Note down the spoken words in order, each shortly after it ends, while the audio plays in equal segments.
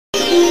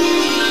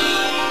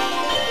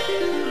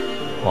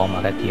ஓம்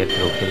அகத்தியர்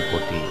திருவடிகள்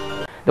போற்றி.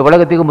 இந்த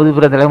உலகத்துக்கு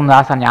முதுபிற தலைவன்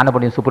ஆசான்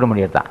ஞானபண்டிதன்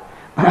சுப்பிரமணியர் தான்.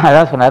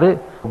 அதான் சொன்னார்,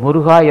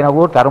 முருகா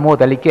எனவோ தரமோ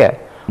தளிக்க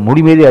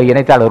முடிமீது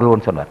இணைத்தால்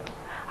வருவோன்னு சொன்னார்.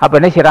 அப்போ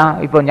என்ன செய்கிறான்,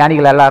 இப்போ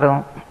ஞானிகள் எல்லாரும்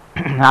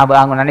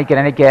அவங்க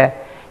நினைக்க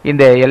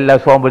இந்த எல்லா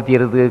சோம்பல்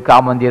தீருது,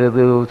 காமம்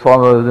தீருது,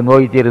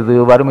 நோய் தீருது,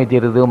 வறுமை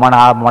தீருது,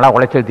 மன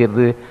உளைச்சல்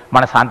தீருது,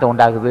 மன சாந்தம்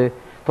உண்டாகுது,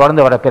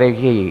 தொடர்ந்து வர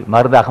பிறவிக்கு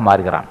மருந்தாக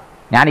மாறுகிறான்.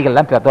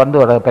 ஞானிகள்லாம் தொடர்ந்து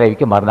வர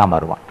பிறவிக்கு மருந்தாக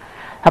மாறுவான்.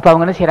 அப்போ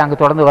அவங்க என்ன செய்கிறாங்க,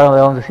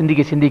 தொடர்ந்து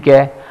சிந்திக்க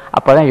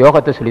அப்போ தான்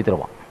யோகத்தை சொல்லி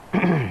தருவான்.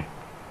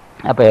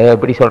 அப்போ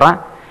எப்படி சொல்கிறான்,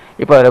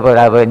 இப்போ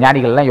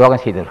ஞானிகள்லாம்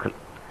யோகம் செய்தவர்கள்.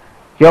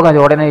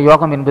 உடனே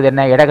யோகம் என்பது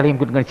என்ன, இடங்களையும்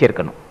பின்கணிச்சு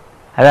இருக்கணும்.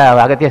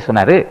 அதான் அகத்தியர்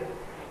சொன்னார்,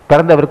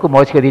 பிறந்தவருக்கு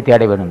மோட்சகதியை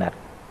தேட வேணும்னார்.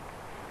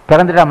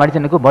 பிறந்துட்டா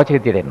மனுஷனுக்கு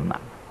மோட்சகதி தேடணும்னா,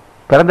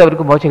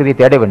 பிறந்தவருக்கு மோட்சகதியை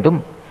தேட வேண்டும்,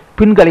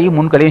 பின்களையும்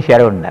முன்களையும் சேர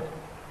வேண்டினார்.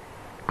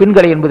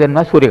 பின்கலை என்பது என்ன,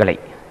 சூரியகலை.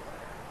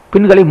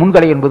 பின்கலை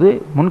முன்கலை என்பது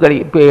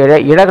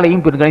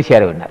இடங்களையும் பின்களையும்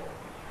சேர வேண்டார்.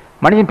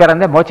 மனிதன்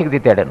பிறந்த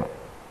மோட்சகதியை தேடணும்.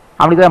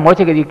 அவனுக்கு தான்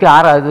மோட்சகதிக்கு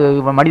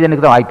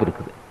மனிதனுக்கு தான் வாய்ப்பு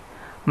இருக்குது.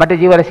 மற்ற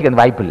ஜீவராசிக்கு அந்த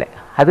வாய்ப்பு இல்லை.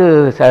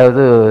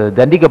 அது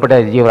தண்டிக்கப்பட்ட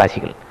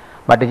ஜீவராசிகள்.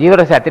 மற்ற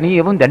ஜீவராசி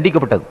அத்தனையும்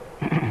தண்டிக்கப்பட்டது.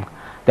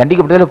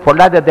 தண்டிக்கப்பட்டதில்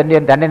பொல்லாத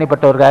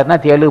தண்டனைப்பட்டவர்கள்னா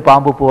தேளு,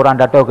 பாம்பு,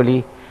 பூரான், டட்டோக்களி,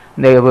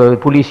 இந்த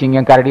புலி,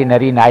 சிங்கம், கரடி,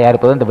 நரி, நாயா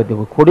இருப்பது இந்த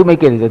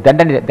கொடுமைக்கு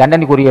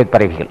தண்டனைக்குரிய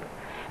பறவைகள்.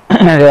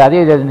 அதே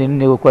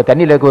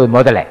தண்ணியில்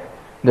முதலை,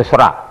 இந்த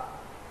சுறா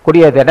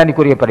கூடிய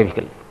தண்டனைக்குரிய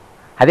பறவைகள்.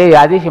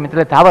 அதே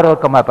சமயத்தில் தாவர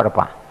வர்க்கமாக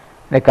பிறப்பான்.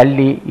 இந்த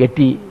கள்ளி,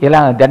 எட்டி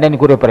இதெல்லாம்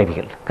தண்டனைக்குரிய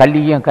பறவைகள்.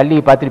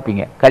 கள்ளியை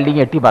பார்த்துருப்பீங்க.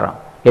 கள்ளியும் எட்டி மரம்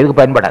எதுக்கு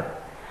பயன்படாது.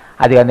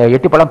 அது அந்த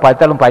எட்டி பழம்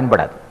பார்த்தாலும்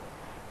பயன்படாது.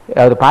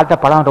 அது பார்த்த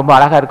பழம் ரொம்ப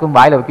அழகாக இருக்கும்,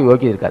 வாயில் வைக்க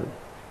யோக்கியம் இருக்காது.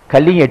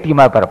 கள்ளியும்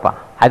எட்டியுமாக பிறப்பான்.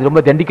 அது ரொம்ப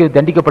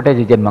தண்டிக்கப்பட்ட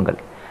ஜென்மங்கள்.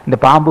 இந்த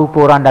பாம்பு,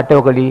 பூரான்,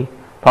 நட்டோகளி,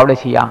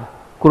 பவளசியா,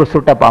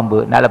 சுருட்ட பாம்பு,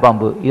 நல்ல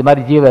பாம்பு, இது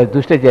மாதிரி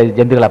துஷ்ட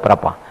ஜந்துக்களாக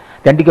பிறப்பான்.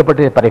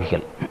 தண்டிக்கப்பட்ட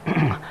பறவைகள்.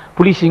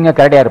 புலி, சிங்கம்,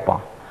 கரடியாக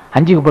இருப்பான்.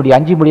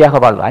 அஞ்சு முடியாக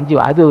வாழ்வு.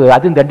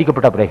 அதுவும்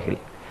தண்டிக்கப்பட்ட பறவைகள்.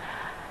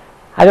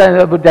 அது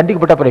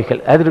தண்டிக்கப்பட்ட பறவைகள்.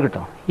 அது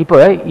இருக்கட்டும். இப்போ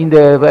இந்த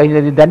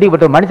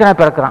தண்டிக்கப்பட்ட மனுஷனாக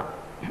பிறக்கிறான்.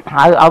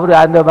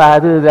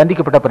 அது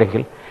தண்டிக்கப்பட்ட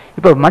பறவைகள்.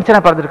 இப்போ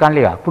மனுஷனாக பிறந்திருக்கான்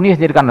இல்லையா, புண்ணியம்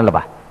செஞ்சிருக்கான்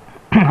நல்லவா.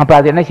 அப்போ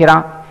அது என்ன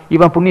செய்யறான்,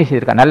 இவன் புண்ணியம்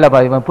செய்திருக்கான் நல்லவா,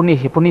 இவன்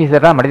புண்ணியம்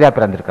செய்தான் மனிதனாக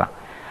பிறந்திருக்கான்.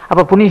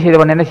 அப்போ புண்ணியம்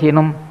செய்தவன் என்ன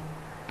செய்யணும்,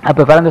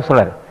 அப்போ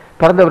சொல்றாரு,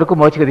 பிறந்தவருக்கு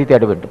மோட்சகதியை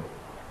தேட வேண்டும்,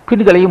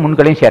 பின்களையும்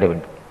முன்களையும் சேர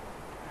வேண்டும்.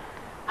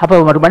 அப்போ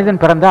ஒரு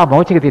மனிதன் பிறந்தா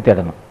மோட்சகதியை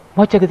தேடணும்.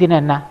 மோட்சகத்தின்னா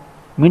என்ன,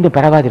 மீண்டும்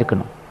பெறவாது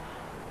இருக்கணும்.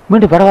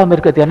 மீண்டும் பெறவாமல்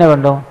இருக்கிறதுக்கு என்ன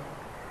வேண்டும்,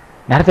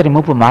 நரதரி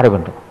மூப்பு மாற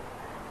வேண்டும்.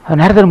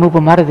 நரதரி மூப்பு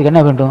மாறதுக்கு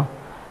என்ன வேண்டும்,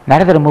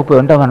 நரதரி மூப்பு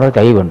வேண்டாம்,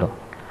 தய வேண்டும்.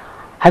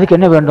 அதுக்கு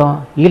என்ன வேண்டும்,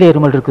 ஈழ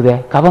எருமல் இருக்குதே,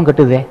 கவம்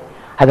கட்டுதே,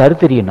 அது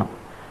அறுத்தெறியணும்.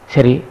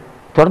 சரி,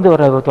 தொடர்ந்து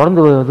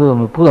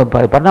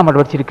பரிணாமம்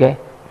வடிச்சிருக்கேன்,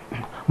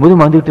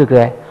 முதுமை வந்துக்கிட்டு இருக்க,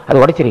 அதை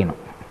உடைச்சிடணும்.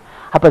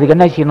 அப்போ அதுக்கு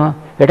என்ன செய்யணும்,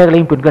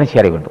 இடங்களையும் பின்களையும்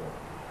சேர வேண்டும்.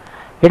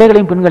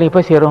 இடங்களையும் பின்களையும்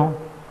எப்போ சேரும்,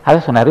 அதை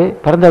சொன்னார்,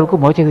 பிறந்தவருக்கு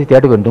மோட்சத்தை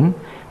தேட வேண்டும்,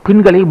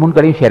 பின்களையும்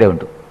முன்களையும் சேர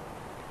வேண்டும்.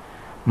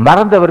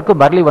 மறந்தவருக்கு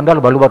மரளி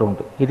வந்தால் வலுவார்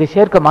உண்டு. இதை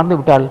சேர்க்க மறந்து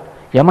விட்டால்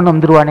யமன்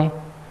வந்துடுவானே.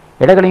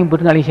 இடங்களையும்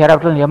பின்களையும்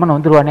சேராவிட்டால் யமன்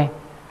வந்துடுவானே.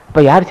 அப்போ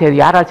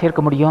யாரால்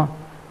சேர்க்க முடியும்,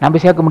 நம்ம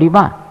சேர்க்க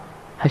முடியுமா?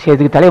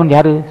 இதுக்கு தலைவன்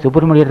யார்,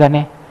 சுப்பிரமணியர்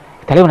தானே.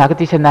 தலைவன்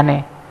அகத்தீசன் தானே,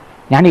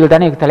 ஞானிகள்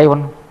தானே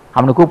தலைவன்.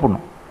 அவனை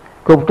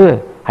கூப்பிட்டு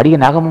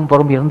அடியின் நகமும்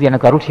புறம்பு இருந்து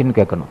எனக்கு அருட்சின்னு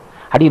கேட்கணும்.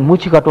 அடியின்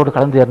மூச்சு காட்டோடு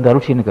கலந்து இருந்து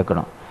அருட்சின்னு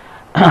கேட்கணும்.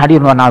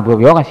 அடியின் நான் இப்போ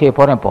யோகம் செய்ய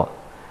போகிறேன்.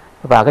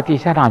 இப்போ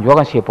அகத்தீசா நான்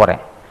யோகம் செய்ய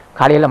போகிறேன்.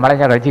 காலையில்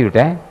மலைஞ்சாக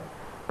அடிச்சுக்கிட்டேன்,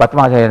 10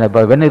 மாதம்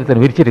இப்போ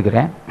வெந்நிறுத்தம்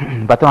விரிச்சிருக்கிறேன்,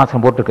 10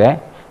 மாதம் போட்டிருக்கேன்,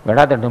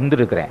 விடாத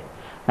நிமிந்துருக்கிறேன்.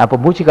 நான் இப்போ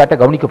மூச்சு காட்ட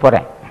கவனிக்க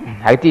போகிறேன்.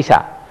 அகத்தீசா,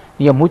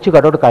 நீ மூச்சு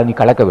காட்டோடு நீ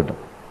கலக்க வேண்டும்.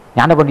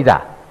 ஞான பண்டிதா,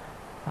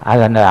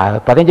 அது அந்த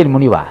பதஞ்சலி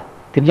முனிவா,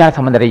 திருஞான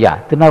சம்பந்தர் ஐயா,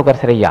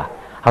 திருநாவுக்கரசர் ஐயா,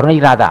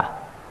 அருணகிரிநாதா,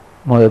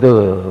 இது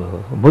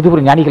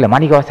முதுபுரி ஞானிகளை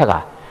மாணிக்க வாசகா,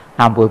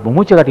 நான்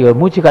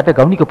மூச்சு காட்ட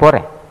கவனிக்க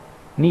போகிறேன்.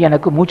 நீ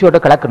எனக்கு மூச்சோட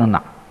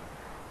கலக்கணும்னா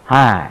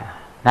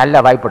நல்ல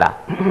வாய்ப்புடா,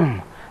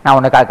 நான்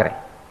உன்னை கலக்கிறேன்.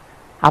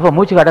 அப்போ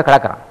மூச்சு காட்ட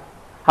கலக்கிறான்.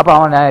 அப்போ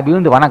அவனை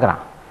விழுந்து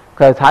வணங்குறான்.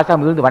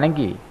 சாஸ்திரம் விழுந்து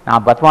வணங்கி,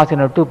 நான் 10 மாதம்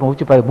நட்டு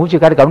மூச்சு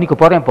காட்ட கவனிக்க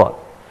போகிறேன். இப்போ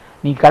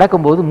நீ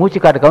கலக்கும்போது மூச்சு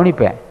காட்ட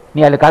கவனிப்பேன், நீ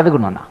அதில்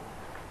கலந்துக்கணும்னா.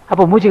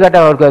 அப்போ மூச்சு காட்ட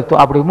அவருக்கு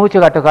அப்படி மூச்சு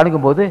காட்ட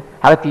கவனிக்கும் போது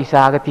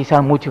அகத்தீசா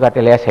மூச்சு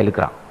காட்ட லேசாக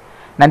இழுக்கிறான்.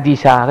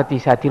 நந்தீசா,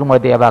 அகத்தீசா, திருமல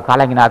தேவா,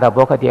 காலங்கிநாதா,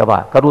 போகதேவா,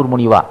 கரூர்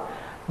முனிவா,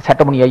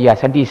 சட்டமுனி ஐயா,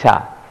 சண்டீசா,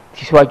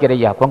 சிசுவாக்கியர்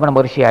ஐயா, கொங்கண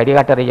மகரிஷியா,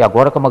 அடிகாட்டர் ஐயா,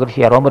 கோரக்க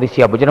மகரிஷியா,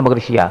 ரோமரிஷியா, புஜன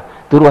மகரிஷியா,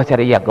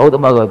 துர்வாசர் ஐயா,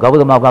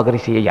 கௌதம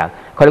மகரிஷி ஐயா,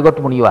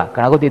 கலிகோட்டு முனிவா,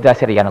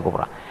 கனகோதிதாசர் ஐயான்னு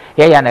கூப்பிட்றான்.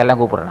 ஏன் எல்லாம்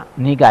கூப்பிட்றேன்.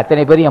 நீங்கள்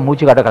அத்தனை பேரும் என்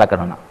மூச்சு காட்ட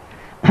கலக்கணும்னா.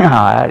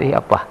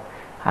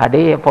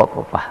 அடே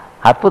அப்பா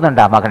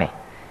அற்புதம்டா மகனே,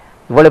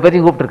 இவ்வளோ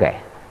பேரையும் கூப்பிட்டுருக்கேன்.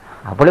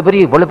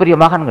 இவ்வளோ பெரிய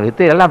மகான்கள்,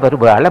 எல்லாம்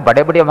எல்லாம்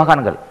படைய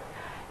மகான்கள்,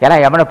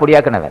 எல்லாம் எமனை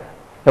பொடியாக்கினவர்.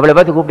 எவ்வளோ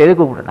பேர்த்து கூப்பிட்டு எது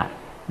கூப்பிட்டேன்,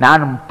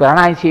 நான்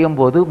பிராணாயம் செய்யும்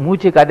போது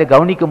மூச்சு காற்றை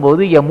கவனிக்கும்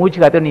போது என் மூச்சு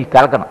காற்றை நீ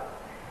கலக்கணும்.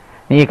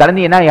 நீங்கள்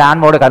கலந்தீங்கன்னா என்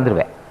ஆன்மாவோட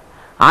கலந்துருவேன்.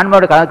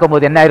 ஆன்மாவோட கலக்கும்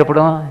போது என்ன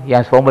ஏற்படும்,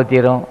 என் சோம்பல்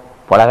தீரும்,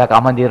 பொலகா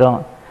காமம் தீரும்,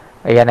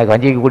 எனக்கு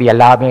வஞ்சிக்கக்கூடிய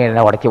எல்லாமே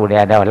என்ன உடச்சி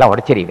எல்லாம்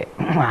உடச்சிடுவேன்.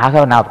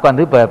 ஆக நான்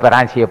உட்காந்து இப்போ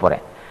பிராணாயம் செய்ய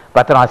போகிறேன்.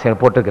 10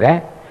 மாதம் போட்டிருக்கிறேன்,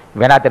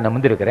 வேணாத்தை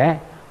நிமிந்துருக்கிறேன்,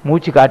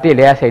 மூச்சு காட்டி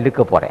லேசாக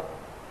இழுக்க போகிறேன்.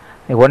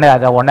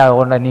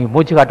 ஒன்றை நீ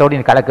மூச்சு காட்டோடு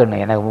நீ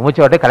கலக்கணும், எனக்கு மூச்சு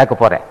காட்டோட கலக்க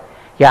போகிறேன்,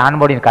 என்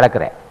ஆன்மோடு நீ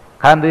கலக்கிறேன்,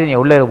 கலந்து நீ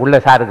உள்ளே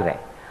சாருக்கிறேன்.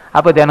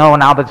 அப்போ தினம்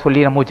நான் பற்றி சொல்லி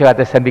நான் மூச்சு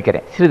காற்றை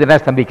ஸ்தம்பிக்கிறேன், சிறிது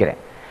நேரம் ஸ்தம்பிக்கிறேன்.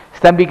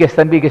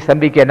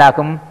 ஸ்தம்பிக்க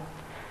என்னாகும்?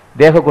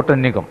 தேக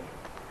குற்றம் நீங்கும்.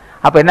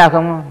 அப்போ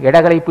என்னாகும்?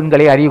 இடகலை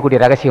பின்களை அறியக்கூடிய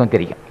ரகசியம்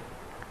தெரியும்.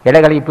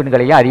 இடகலை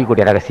பின்களையும்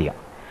அறியக்கூடிய ரகசியம்.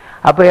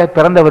 அப்போ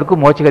பிறந்தவருக்கு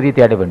மோட்சகதியை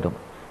தேட வேண்டும்,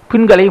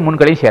 பின்களையும்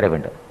முன்களையும் சேர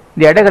வேண்டும்.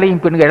 இந்த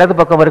இடகளையும் பின்கள் இடது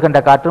பக்கம் வருகின்ற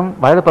காற்றும்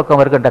வலது பக்கம்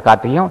வருகின்ற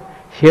காற்றையும்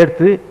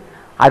சேர்த்து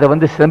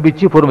அதை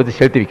ஸ்தம்பித்து பொறுமதி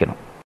செலுத்தி வைக்கணும்.